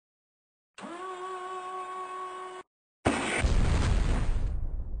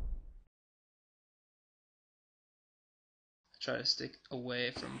try to stick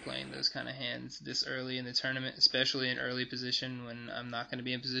away from playing those kind of hands this early in the tournament, especially in early position when I'm not going to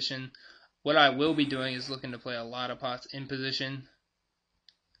be in position. What I will be doing is looking to play a lot of pots in position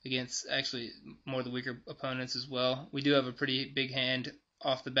against actually more the weaker opponents as well. We do have a pretty big hand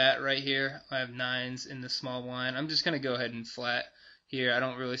off the bat right here. I have nines in the small blind. I'm just going to go ahead and flat here. I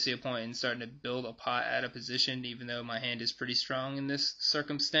don't really see a point in starting to build a pot out of position, even though my hand is pretty strong in this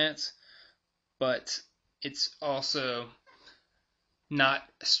circumstance. But it's also not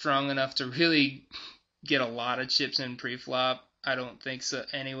strong enough to really get a lot of chips in pre-flop. I don't think so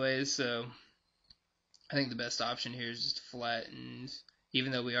anyways, so I think the best option here is just flat, and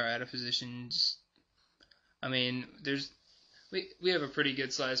even though we are out of position, just, I mean, we have a pretty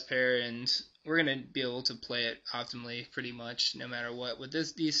good sized pair, and we're going to be able to play it optimally pretty much no matter what. With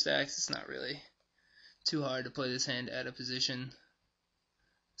these stacks, it's not really too hard to play this hand out of position.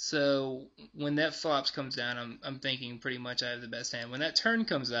 So when that flops comes down, I'm thinking pretty much I have the best hand. When that turn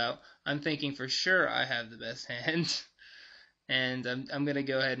comes out, I'm thinking for sure I have the best hand. And I'm going to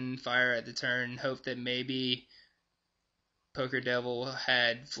go ahead and fire at the turn, hope that maybe Poker Devil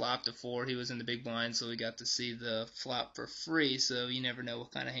had flopped a 4. He was in the big blind, so we got to see the flop for free, so you never know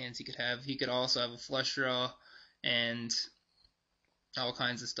what kind of hands he could have. He could also have a flush draw and all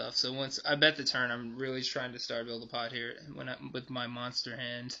kinds of stuff. So once I bet the turn, I'm really trying to start build a pot here with my monster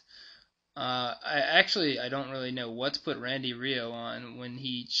hand. I don't really know what to put Randy Rio on when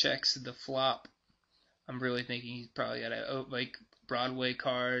he checks the flop. I'm really thinking he's probably got like Broadway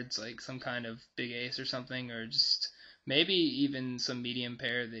cards, like some kind of big ace or something, or just maybe even some medium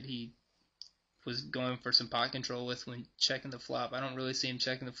pair that he was going for some pot control with when checking the flop. I don't really see him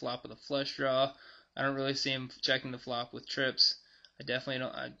checking the flop with a flush draw. I don't really see him checking the flop with trips. I definitely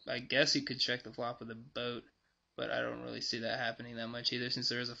don't. I guess he could check the flop with a boat, but I don't really see that happening that much either. Since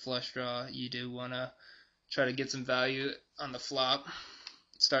there is a flush draw, you do want to try to get some value on the flop,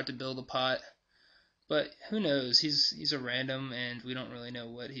 start to build a pot. But who knows? He's a random, and we don't really know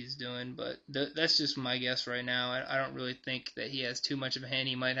what he's doing. But that's just my guess right now. I don't really think that he has too much of a hand.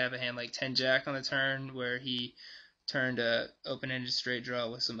 He might have a hand like 10 Jack on the turn, where he turned a open-ended straight draw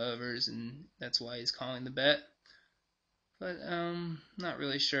with some overs, and that's why he's calling the bet. But not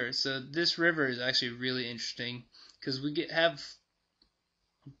really sure. So this river is actually really interesting because we have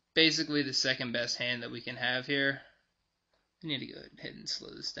basically the second best hand that we can have here. I need to go ahead and slow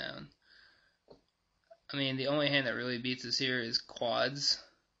this down. I mean, the only hand that really beats us here is quads.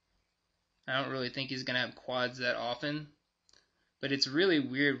 I don't really think he's gonna have quads that often, but it's really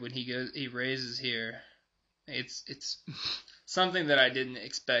weird when he raises here. It's something that I didn't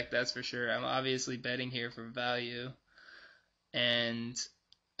expect, that's for sure. I'm obviously betting here for value, and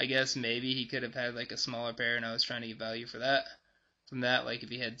I guess maybe he could have had like a smaller pair, and I was trying to get value for that. From that, like if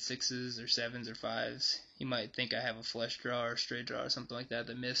he had 6s or 7s or 5s, he might think I have a flush draw or straight draw or something like that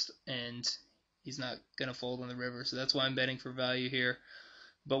missed, and he's not gonna fold on the river. So that's why I'm betting for value here.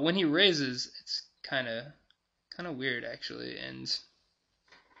 But when he raises, it's kind of weird actually, and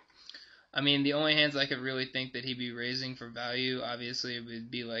I mean, the only hands I could really think that he'd be raising for value, obviously, it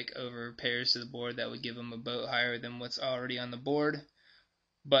would be like over pairs to the board that would give him a boat higher than what's already on the board.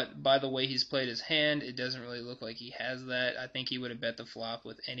 But by the way he's played his hand, it doesn't really look like he has that. I think he would have bet the flop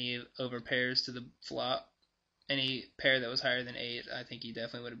with any over pairs to the flop. Any pair that was higher than 8, I think he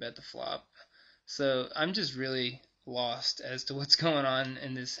definitely would have bet the flop. So I'm just really lost as to what's going on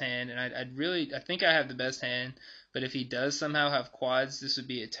in this hand, and I think I have the best hand, but if he does somehow have quads, this would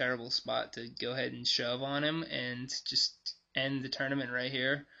be a terrible spot to go ahead and shove on him and just end the tournament right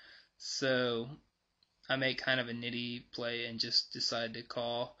here. So I make kind of a nitty play and just decide to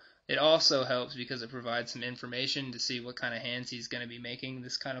call. It also helps because it provides some information to see what kind of hands he's going to be making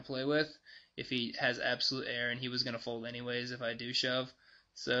this kind of play with. If he has absolute air, and he was going to fold anyways if I do shove.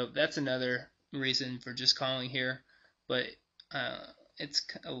 So that's another reason for just calling here. But it's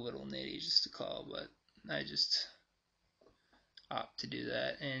a little nitty just to call, but I just opt to do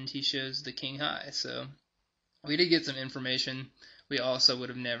that. And he shows the king high. So we did get some information. We also would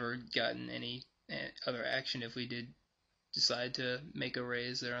have never gotten any other action if we did decide to make a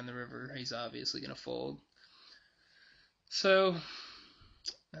raise there on the river. He's obviously going to fold. So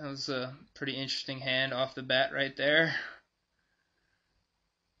that was a pretty interesting hand off the bat right there.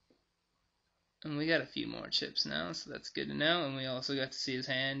 And we got a few more chips now, so that's good to know. And we also got to see his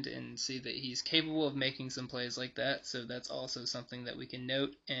hand and see that he's capable of making some plays like that. So that's also something that we can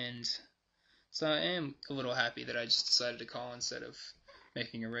note. And so I am a little happy that I just decided to call instead of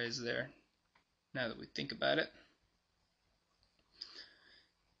making a raise there, now that we think about it.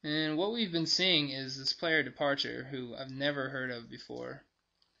 And what we've been seeing is this player Departure, who I've never heard of before,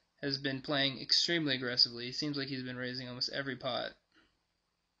 has been playing extremely aggressively. It seems like he's been raising almost every pot.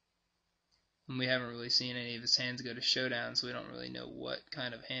 And we haven't really seen any of his hands go to showdown, so we don't really know what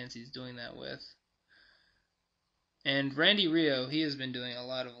kind of hands he's doing that with. And Randy Rio, he has been doing a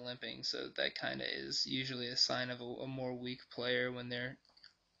lot of limping, so that kind of is usually a sign of a more weak player when they're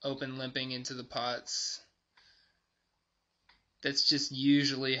open limping into the pots. That's just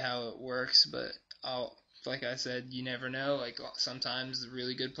usually how it works, but like I said, you never know. Like sometimes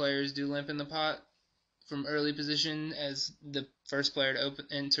really good players do limp in the pot from early position as the first player to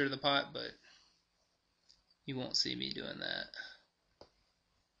enter the pot, but you won't see me doing that.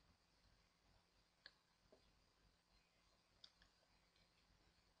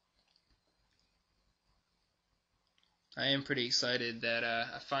 I am pretty excited that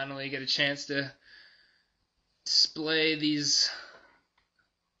I finally get a chance to display this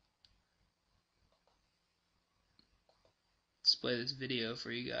video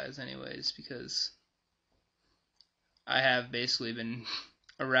for you guys anyways, because I have basically been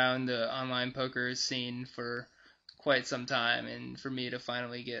around the online poker scene for quite some time, and for me to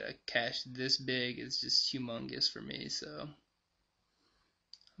finally get a cash this big is just humongous for me, so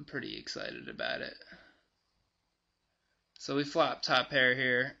I'm pretty excited about it. So we flop top pair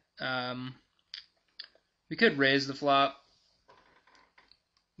here. We could raise the flop,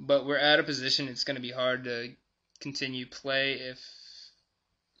 but we're out of position. It's going to be hard to continue play if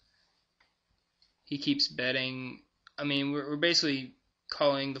he keeps betting. I mean, we're basically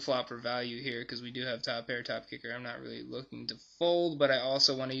calling the flop for value here because we do have top pair, top kicker. I'm not really looking to fold, but I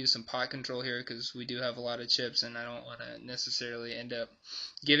also want to use some pot control here because we do have a lot of chips, and I don't want to necessarily end up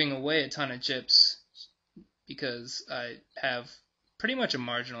giving away a ton of chips because I have pretty much a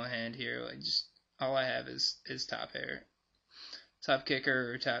marginal hand here. Like just all I have is top pair, top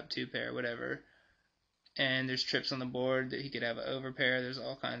kicker, or top two pair, whatever. And there's trips on the board that he could have an overpair. There's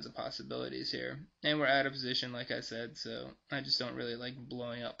all kinds of possibilities here. And we're out of position, like I said, so I just don't really like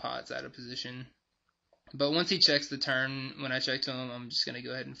blowing up pots out of position. But once he checks the turn, when I check to him, I'm just going to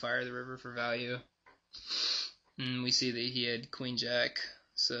go ahead and fire the river for value. And we see that he had queen jack,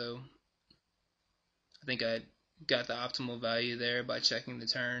 so I think I got the optimal value there by checking the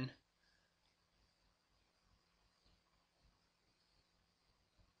turn.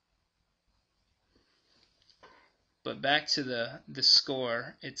 But back to the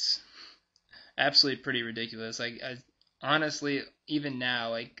score, it's absolutely pretty ridiculous. I honestly, even now,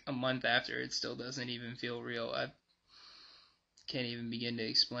 like a month after, it still doesn't even feel real. I can't even begin to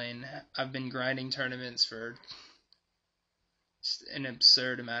explain. I've been grinding tournaments for just an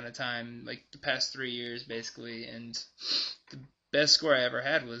absurd amount of time, like the past 3 years basically, and the best score I ever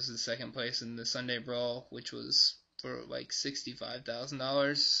had was the second place in the Sunday Brawl, which was for like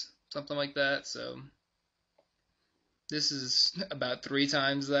 $65,000, something like that. So this is about 3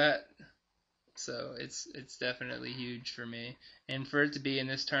 times that. So it's definitely huge for me, and for it to be in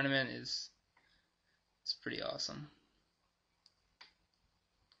this tournament it's pretty awesome.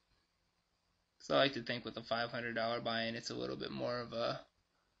 So I like to think with a $500 buy-in, it's a little bit more of a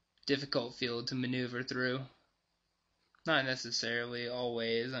difficult field to maneuver through. Not necessarily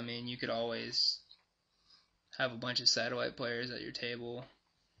always. I mean, you could always have a bunch of satellite players at your table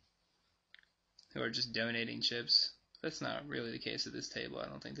who are just donating chips. That's not really the case at this table. I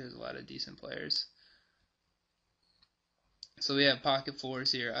don't think there's a lot of decent players. So we have pocket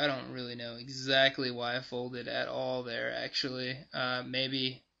fours here. I don't really know exactly why I folded at all there, actually.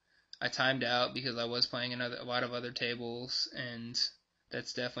 Maybe I timed out because I was playing a lot of other tables, and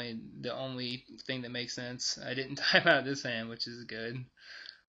that's definitely the only thing that makes sense. I didn't time out this hand, which is good.